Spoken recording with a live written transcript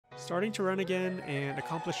starting to run again and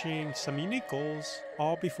accomplishing some unique goals,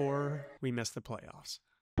 all before we miss the playoffs.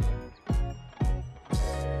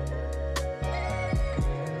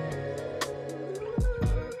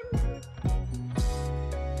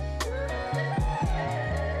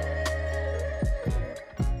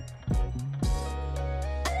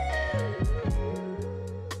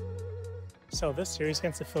 So this series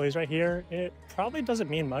against the Phillies right here, it probably doesn't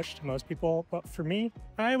mean much to most people, but for me,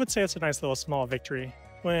 I would say it's a nice little small victory.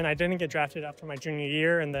 When I didn't get drafted after my junior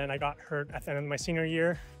year and then I got hurt at the end of my senior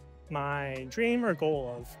year, my dream or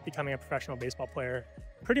goal of becoming a professional baseball player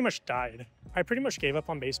pretty much died. I pretty much gave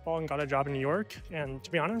up on baseball and got a job in New York, and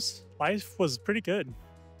to be honest, life was pretty good.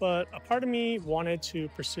 But a part of me wanted to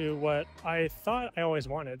pursue what I thought I always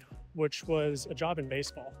wanted, which was a job in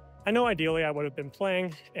baseball. I know ideally I would have been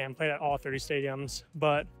playing and played at all 30 stadiums,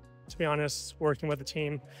 but to be honest, working with a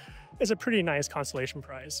team is a pretty nice consolation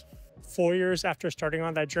prize. 4 years after starting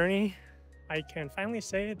on that journey, I can finally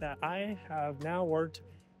say that I have now worked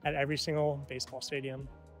at every single baseball stadium.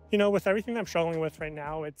 You know, with everything I'm struggling with right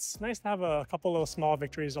now, it's nice to have a couple little small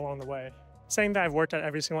victories along the way. Saying that I've worked at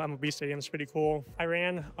every single MLB stadium is pretty cool. I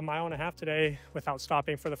ran 1.5 miles today without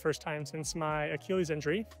stopping for the first time since my Achilles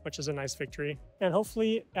injury, which is a nice victory. And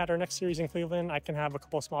hopefully at our next series in Cleveland, I can have a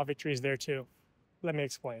couple small victories there too. Let me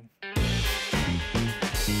explain.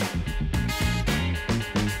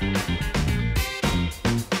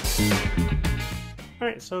 All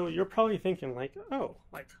right, so you're probably thinking like, oh,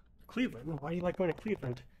 like Cleveland, why do you like going to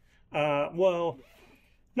Cleveland? Well,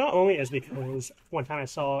 not only is because one time I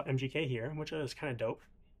saw MGK here, which is kind of dope.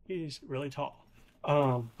 He's really tall.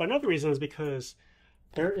 But another reason is because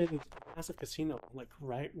there is a massive casino like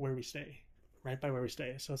right where we stay, right by where we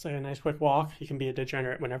stay. So it's like a nice quick walk. You can be a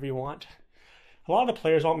degenerate whenever you want. A lot of the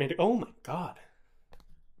players want me to, oh my God.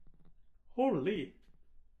 Holy.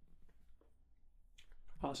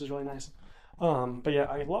 Oh, this is really nice. But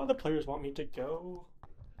yeah, a lot of the players want me to go.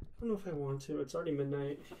 I don't know if I want to. It's already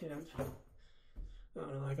midnight. Yeah. I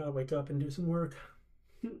don't know, I gotta wake up and do some work.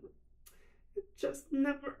 It just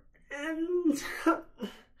never ends. Those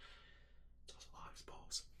logs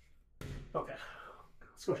balls. Okay,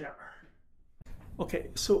 let's go shower. Okay,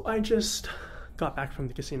 so I just got back from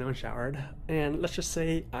the casino and showered, and let's just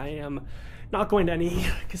say I am not going to any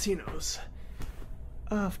casinos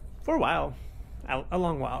for a while. A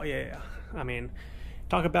long while, yeah. I mean,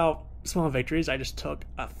 talk about small victories. I just took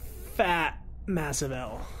a fat, massive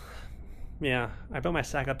L. Yeah, I built my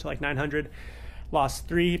stack up to like 900, lost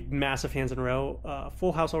 3 massive hands in a row,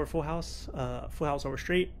 full house over full house over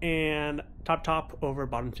straight, and top over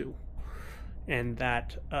bottom 2. And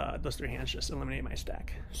that, those 3 hands just eliminate my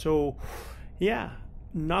stack. So yeah,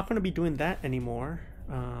 not going to be doing that anymore.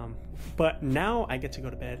 But now I get to go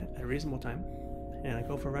to bed at a reasonable time, and I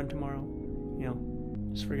go for a run tomorrow, you know,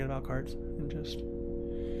 just forget about cards and just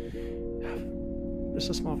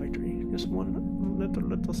a small victory, just one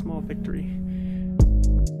little small victory.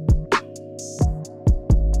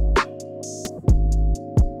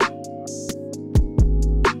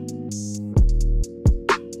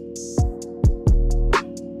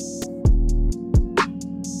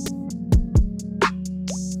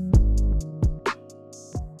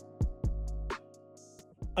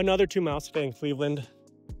 Another 2 miles today in Cleveland,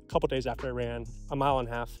 a couple days after I ran 1.5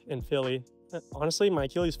 miles in Philly. Honestly, my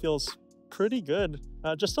Achilles feels pretty good.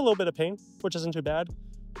 Just a little bit of pain, which isn't too bad,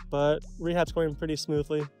 but rehab's going pretty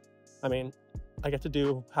smoothly. I mean, I get to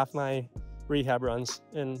do half my rehab runs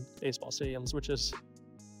in baseball stadiums, which is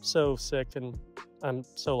so sick, and I'm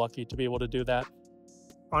so lucky to be able to do that.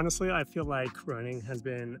 Honestly, I feel like running has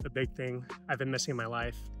been a big thing I've been missing in my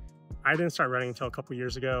life. I didn't start running until a couple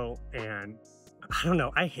years ago, and I don't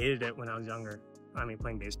know, I hated it when I was younger. I mean,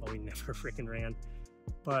 playing baseball, we never freaking ran,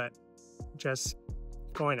 but just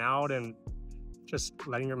going out and just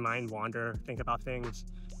letting your mind wander, think about things,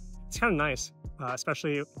 it's kind of nice,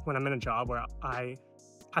 especially when I'm in a job where I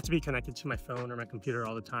have to be connected to my phone or my computer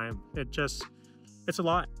all the time. It's a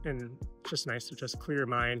lot, and it's just nice to just clear your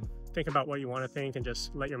mind, think about what you want to think, and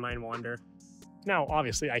just let your mind wander. Now,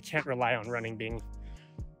 obviously, I can't rely on running being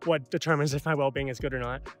what determines if my well-being is good or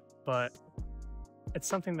not, but it's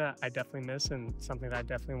something that I definitely miss and something that I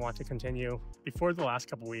definitely want to continue. Before the last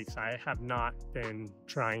couple weeks, I have not been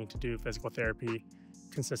trying to do physical therapy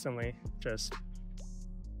consistently, just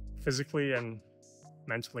physically and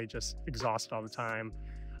mentally just exhausted all the time.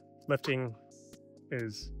 Lifting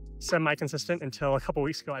is semi-consistent until a couple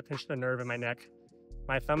weeks ago I pinched a nerve in my neck.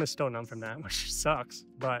 My thumb is still numb from that, which sucks,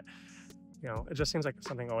 but you know, it just seems like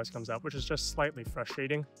something always comes up, which is just slightly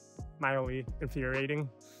frustrating, mildly infuriating.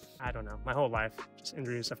 I don't know, my whole life, just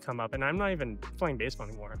injuries have come up, and I'm not even playing baseball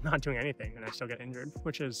anymore. I'm not doing anything, and I still get injured,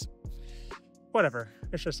 which is whatever.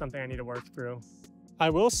 It's just something I need to work through. I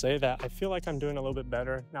will say that I feel like I'm doing a little bit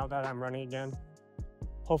better now that I'm running again.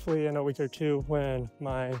 Hopefully in a week or two, when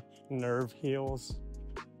my nerve heals,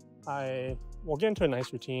 I will get into a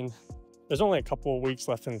nice routine. There's only a couple of weeks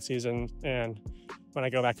left in the season, and when I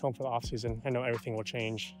go back home for the off season, I know everything will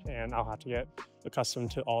change and I'll have to get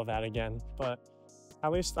accustomed to all of that again. But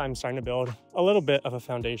at least I'm starting to build a little bit of a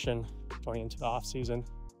foundation going into the off season.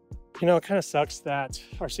 You know, it kind of sucks that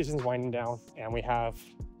our season's winding down and we have,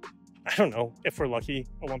 I don't know, if we're lucky,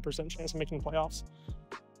 a 1% chance of making the playoffs.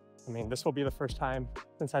 I mean, this will be the first time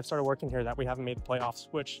since I've started working here that we haven't made the playoffs,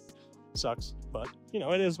 which sucks, but you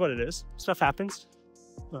know, it is what it is. Stuff happens,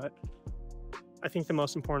 but I think the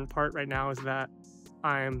most important part right now is that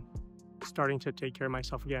I'm starting to take care of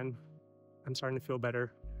myself again. I'm starting to feel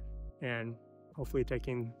better and hopefully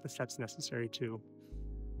taking the steps necessary to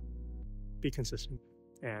be consistent,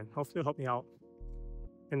 and hopefully it'll help me out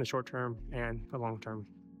in the short term and the long term.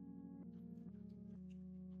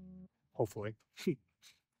 Hopefully.